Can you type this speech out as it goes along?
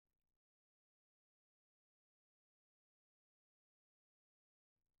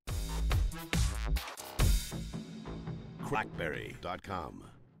CrackBerry.com.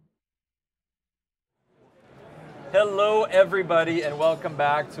 Hello everybody and welcome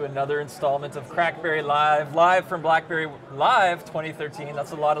back to another installment of CrackBerry live from BlackBerry Live 2013.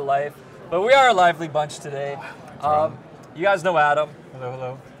 That's a lot of life, but we are a lively bunch today. You guys know Adam. Hello,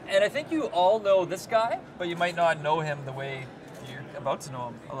 hello. And I think you all know this guy, but you might not know him the way you're about to know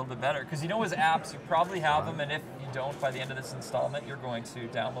him a little bit better, because you know his apps, you probably have them, and if you don't, by the end of this installment, you're going to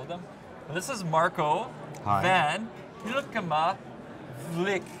download them. But this is Marco van Hylckama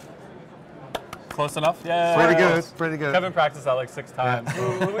Vlieg. Close enough? Yeah. Pretty good, pretty good. Kevin practiced that like 6 times.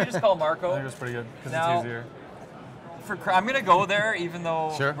 Who do we just call Marco? I think it was pretty good, because it's easier. I'm going to go there, even though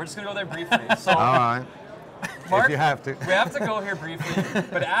we're just going to go there briefly. So, all right. Mark, if you have to. We have to go here briefly,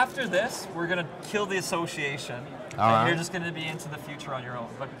 but after this, we're going to kill the association, and you're just going to be into the future on your own.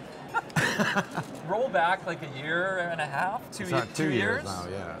 But roll back like a year and a half, two years now,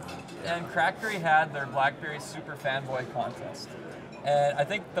 yeah. And CrackBerry had their BlackBerry Super Fanboy contest. And I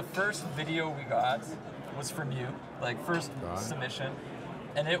think the first video we got was from you, like first submission.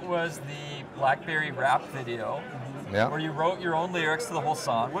 And it was the BlackBerry rap video, where you wrote your own lyrics to the whole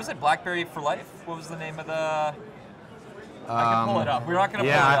song. What was it, BlackBerry for Life? What was the name of the... I can pull it up. We're not going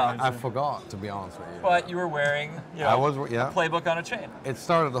to pull it up. I forgot, to be honest with you. But you were wearing a playbook on a chain. It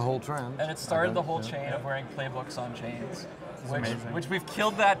started the whole trend. And it started the whole chain of wearing playbooks on chains. Which we've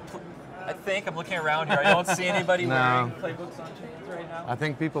killed that... I think, I'm looking around here, I don't see anybody wearing playbooks on chains right now. I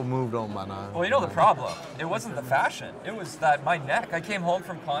think people moved on by now. Well, you know the problem. It wasn't the fashion. It was that my neck. I came home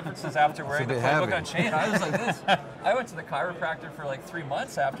from conferences after wearing the playbook on chain. I was like this. I went to the chiropractor for like 3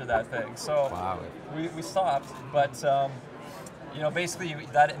 months after that thing. So we stopped. But, you know, basically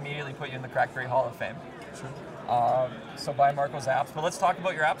that immediately put you in the CrackBerry Hall of Fame. So buy Marco's apps, but let's talk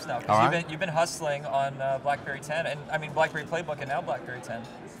about your apps now, because you've been hustling on BlackBerry 10, and I mean BlackBerry Playbook, and now BlackBerry 10.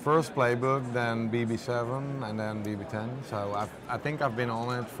 First Playbook, then BB7, and then BB10. So I think I've been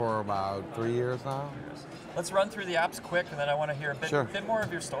on it for about 3 years now. Let's run through the apps quick, and then I want to hear a bit more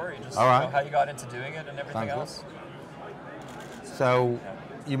of your story, just how you got into doing it and everything else. So,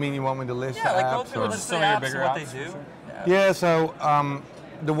 you mean you want me to list the apps? Go through the apps and what they do. Yeah, so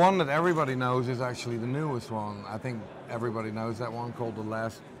the one that everybody knows is actually the newest one. I think everybody knows that one, called the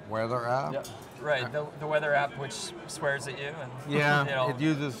Last Weather app. Yep. Right, the weather app which swears at you. And, yeah, it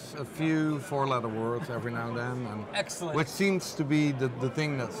uses a few 4-letter words every now and then. And excellent. Which seems to be the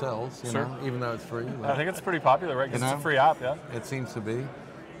thing that sells, you know, even though it's free. I think it's pretty popular, right? Because it's a free app, It seems to be.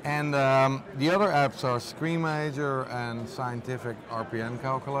 And the other apps are Screamager and Scientific RPM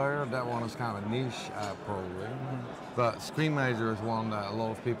Calculator. That one is kind of a niche app, probably. But Screamager is one that a lot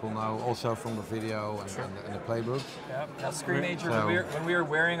of people know, also from the video and the playbooks. Yeah. Now Screamager, when we were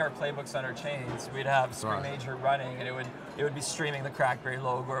wearing our playbooks on our chains, we'd have Screamager running, and it would be streaming the CrackBerry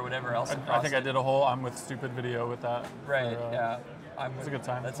logo or whatever else. I think I did a whole I'm with stupid video with that. Right. It's a good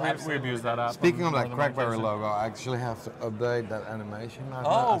time. We abused that app. Speaking of that CrackBerry logo, I actually have to update that animation.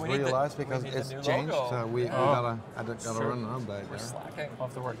 I've realized because it's changed, so we gotta run an update. We're slacking. We'll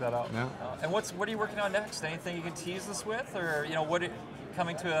have to work that out. Yeah. And what are you working on next? Anything you can tease us with, or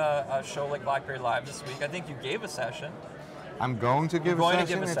coming to a show like BlackBerry Live this week? I think you gave a session. I'm going to give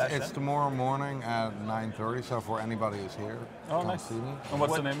a session. It's tomorrow morning at 9:30. So for anybody who's here, come see me. And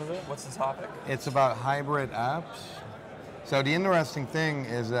what's the name of it? What's the topic? It's about hybrid apps. So the interesting thing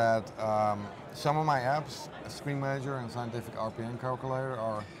is that some of my apps, Screamager and Scientific RPM Calculator,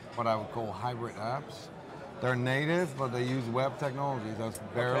 are what I would call hybrid apps. They're native, but they use web technology. There's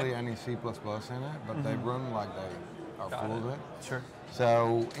barely any C++ in it, but they run like they are full of it. Sure.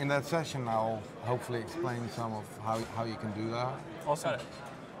 So in that session, I'll hopefully explain some of how you can do that. Awesome.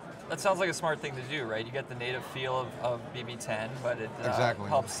 That sounds like a smart thing to do, right? You get the native feel of BB10, but it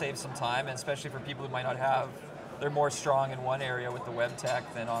helps save some time, and especially for people who might not have. They're more strong in one area with the web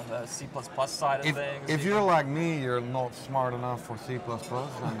tech than on the C++ side of things. If you're like me, you're not smart enough for C++,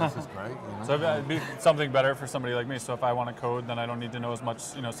 then this is great. You know? So it'd be something better for somebody like me. So if I want to code, then I don't need to know as much,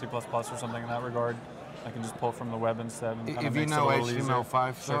 C++ or something in that regard. I can just pull from the web instead. And if you know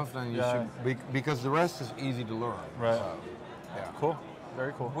HTML5 stuff, then you should, because the rest is easy to learn. Right. So, cool.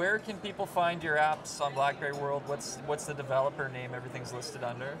 Very cool. Where can people find your apps on BlackBerry World? What's the developer name everything's listed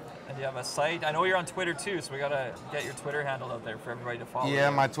under? And you have a site? I know you're on Twitter too, so we gotta get your Twitter handle out there for everybody to follow. Yeah,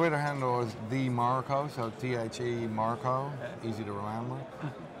 my Twitter handle is TheMarco, so THE Marco, easy to remember.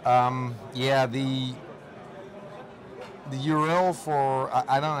 The URL for,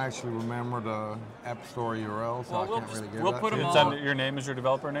 I don't actually remember the App Store URL, so I can't really give that. We'll put them all. Your name is your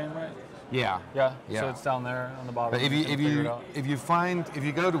developer name, right? Yeah. So it's down there on the bottom. But if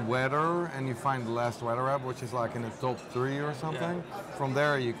you go to weather and you find the last weather app, which is like in the top 3 or something, from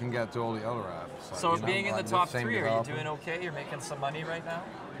there you can get to all the other apps. So being in the top 3, are you doing okay? You're making some money right now?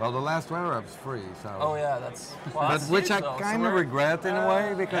 Well, the last weather app's free, so. Oh yeah, that's. Well, that's which huge, I though. kind of regret in a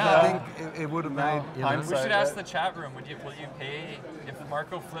way because I think it would have made. We should ask the chat room. Will you pay if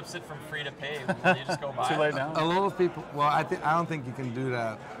Marco flips it from free to pay? Will you just go buy? Too late now. A lot of people. Well, I don't think you can do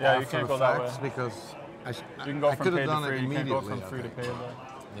that. Yeah, you can't go that way because you can go from paid to free. You can't go from free to paid.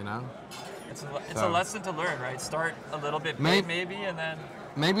 You know. It's a lesson to learn, right? Start a little bit big, maybe, and then.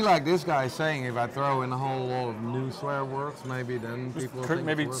 Maybe like this guy is saying, if I throw in a whole lot of new swear words, maybe then people think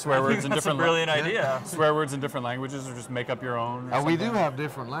maybe swear words in different. That's a brilliant idea. Swear words in different languages, or just make up your own. We do have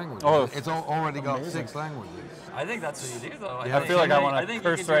different languages. Oh, it's already got 6 languages. I think that's what you do, though. I feel like I want to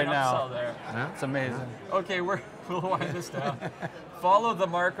curse right now. Yeah? It's amazing. Okay, we'll wind this down. Follow the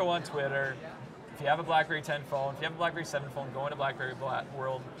Marco on Twitter. If you have a BlackBerry 10 phone, if you have a BlackBerry 7 phone, go into BlackBerry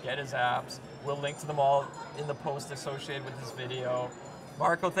World, get his apps. We'll link to them all in the post associated with this video.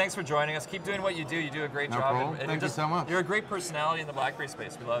 Marco, thanks for joining us. Keep doing what you do. You do a great job. Problem. Thank you so much. You're a great personality in the BlackBerry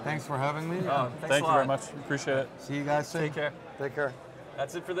space. We love you. Thanks for having me. Thank you very much. Appreciate it. See you guys soon. Take care. Take care.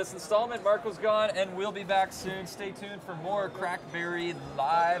 That's it for this installment. Marco's gone, and we'll be back soon. Stay tuned for more CrackBerry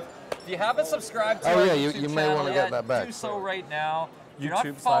Live. If you haven't subscribed to our YouTube you may want to get that back. Do so right now. If you're not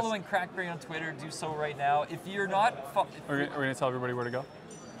following CrackBerry on Twitter, do so right now. If you're not... We're going to tell everybody where to go?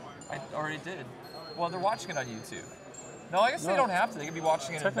 I already did. Well, they're watching it on YouTube. No, I guess they don't have to. They could be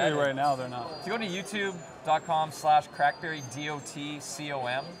watching it technically right now, they're not. If you go to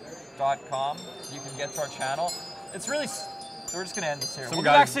youtube.com/crackberry.com, you can get to our channel. It's really... We're just going to end this here. We'll be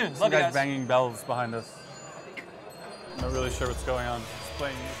back soon. Some guys banging bells behind us. I'm not really sure what's going on. Just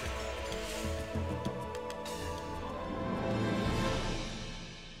playing music.